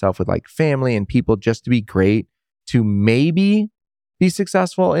 disassociating myself with like family and people just to be great, to maybe be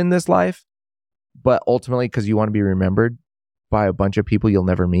successful in this life, but ultimately because you want to be remembered by a bunch of people you'll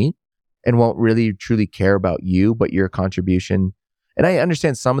never meet and won't really truly care about you, but your contribution. And I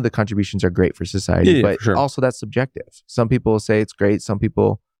understand some of the contributions are great for society, but also that's subjective. Some people will say it's great. Some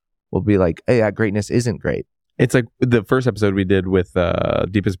people will be like, hey, that greatness isn't great. It's like the first episode we did with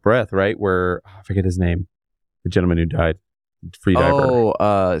Deepest Breath, right? Where, I forget his name, the gentleman who died, free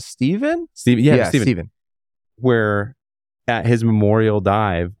diver. Steven? Steven. Where at his memorial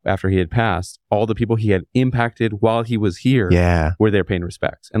dive, after he had passed, all the people he had impacted while he was here were there paying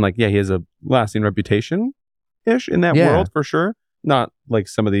respects. And like, he has a lasting reputation-ish in that world for sure. Not like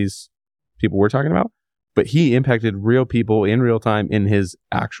some of these people we're talking about, but he impacted real people in real time in his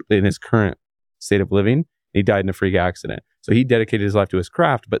current state of living. He died in a freak accident. So he dedicated his life to his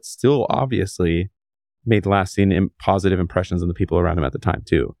craft, but still obviously made lasting and positive impressions on the people around him at the time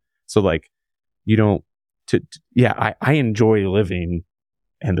too. So like, you don't, I enjoy living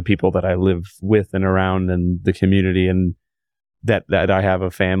and the people that I live with and around, and the community, and that I have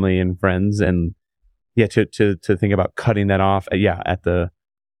a family and friends, and to think about cutting that off,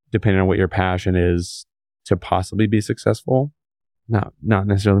 depending on what your passion is, to possibly be successful, not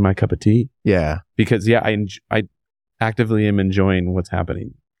necessarily my cup of tea. Yeah, because I actively am enjoying what's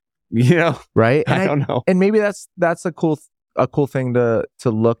happening. Right? I don't know, and maybe that's a cool thing to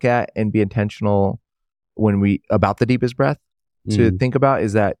look at and be intentional about the deepest breath. To think about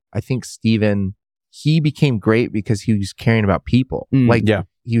is that I think Steven, he became great because he was caring about people.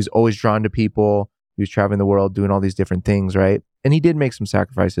 He was always drawn to people. He was traveling the world, doing all these different things, right? And he did make some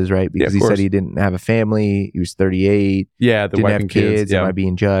sacrifices, right? Because he said he didn't have a family. He was 38. Yeah, didn't have kids. Am I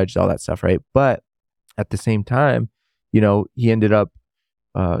being judged? All that stuff, right? But at the same time, he ended up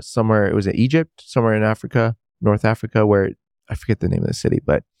somewhere. It was in Egypt, somewhere in Africa, North Africa, where I forget the name of the city,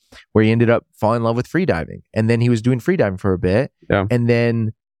 but where he ended up falling in love with freediving. And then he was doing freediving for a bit. Yeah. And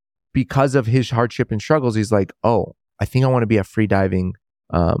then because of his hardship and struggles, he's like, oh, I think I want to be a freediving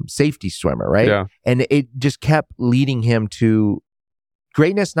safety swimmer, right? Yeah. And it just kept leading him to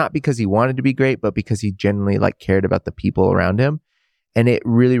greatness, not because he wanted to be great, but because he genuinely cared about the people around him. And it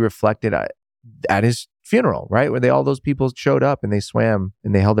really reflected at his funeral, right? Where all those people showed up and they swam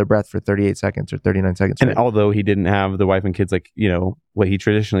and they held their breath for 38 seconds or 39 seconds. And although he didn't have the wife and kids, what he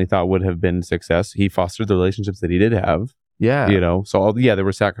traditionally thought would have been success, he fostered the relationships that he did have. Yeah. So there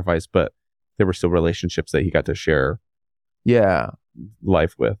were sacrifice, but there were still relationships that he got to share. Yeah.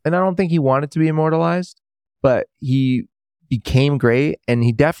 Life with. And I don't think he wanted to be immortalized, but he became great, and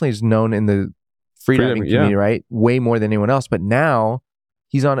he definitely is known in the freediving community, right? Way more than anyone else. But now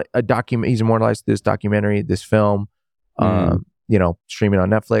he's on a document. He's immortalized this documentary, this film, streaming on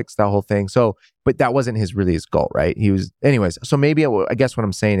Netflix, that whole thing. So, but that wasn't his goal, right? He was, anyways. So maybe I guess what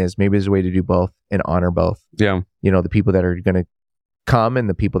I'm saying is maybe there's a way to do both and honor both. Yeah. The people that are going to come and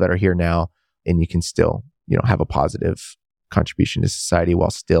the people that are here now, and you can still, have a positive contribution to society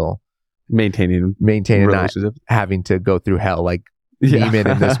while still maintaining not having to go through hell like Neiman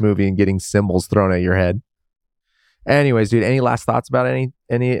in this movie and getting symbols thrown at your head. Anyways, dude, any last thoughts about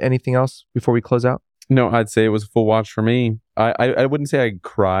anything else before we close out? No, I'd say it was a full watch for me. I wouldn't say I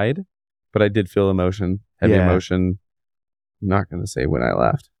cried, but I did feel emotion, heavy emotion. I'm not going to say when I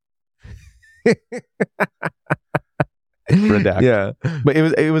laughed. Redact. Yeah, but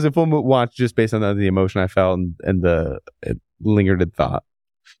it was a full watch just based on the emotion I felt and the lingered in thought.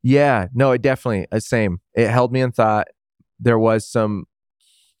 Yeah, no, it definitely same. It held me in thought. There was some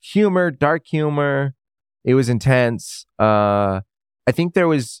humor, dark humor. It was intense. I think there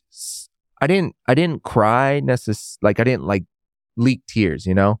was. I didn't cry necessarily. I didn't leak tears.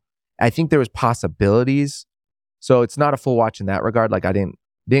 I think there was possibilities. So it's not a full watch in that regard. I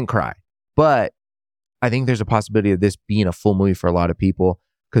didn't cry, but I think there's a possibility of this being a full movie for a lot of people.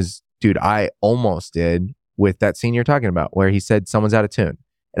 Because, dude, I almost did with that scene you're talking about where he said someone's out of tune.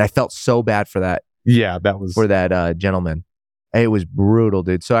 And I felt so bad for that. Yeah, that was... For that gentleman. It was brutal,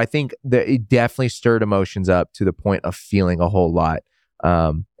 dude. So I think that it definitely stirred emotions up to the point of feeling a whole lot.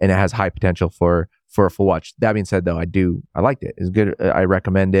 And it has high potential for a full watch. That being said, though, I liked it. It's good. I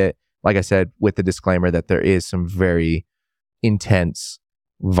recommend it. Like I said, with the disclaimer that there is some very intense,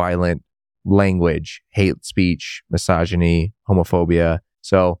 violent language, hate speech, misogyny, homophobia.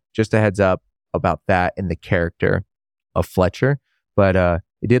 So just a heads up about that and the character of Fletcher. But it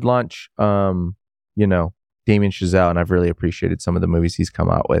did launch, Damien Chazelle, and I've really appreciated some of the movies he's come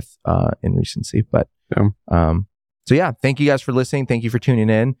out with in recency. But so yeah, thank you guys for listening. Thank you for tuning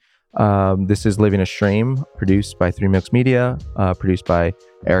in. This is Living a Stream, produced by Three Milks Media, produced by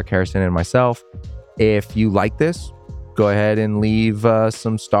Eric Harrison and myself. If you like this, go ahead and leave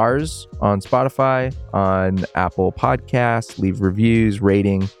some stars on Spotify, on Apple Podcasts, leave reviews,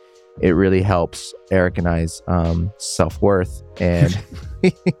 rating. It really helps Eric and I's self-worth and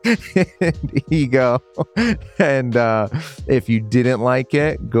ego. And if you didn't like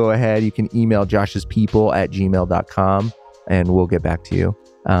it, go ahead. You can email joshespeople@gmail.com and we'll get back to you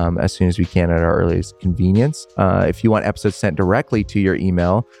as soon as we can at our earliest convenience. If you want episodes sent directly to your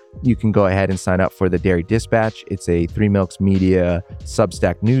email, you can go ahead and sign up for the Dairy Dispatch. It's a Three Milks Media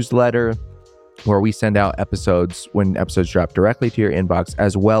Substack newsletter where we send out episodes when episodes drop directly to your inbox,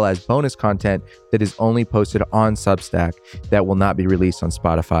 as well as bonus content that is only posted on Substack that will not be released on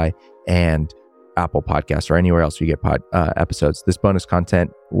Spotify and Apple Podcasts or anywhere else you get episodes. This bonus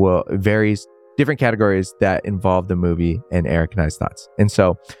content varies different categories that involve the movie and Eric and I's thoughts. And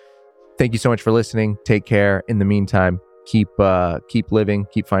so thank you so much for listening. Take care. In the meantime, keep living,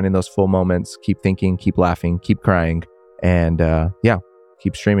 keep finding those full moments, keep thinking, keep laughing, keep crying, and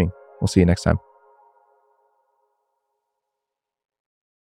keep streaming. We'll see you next time.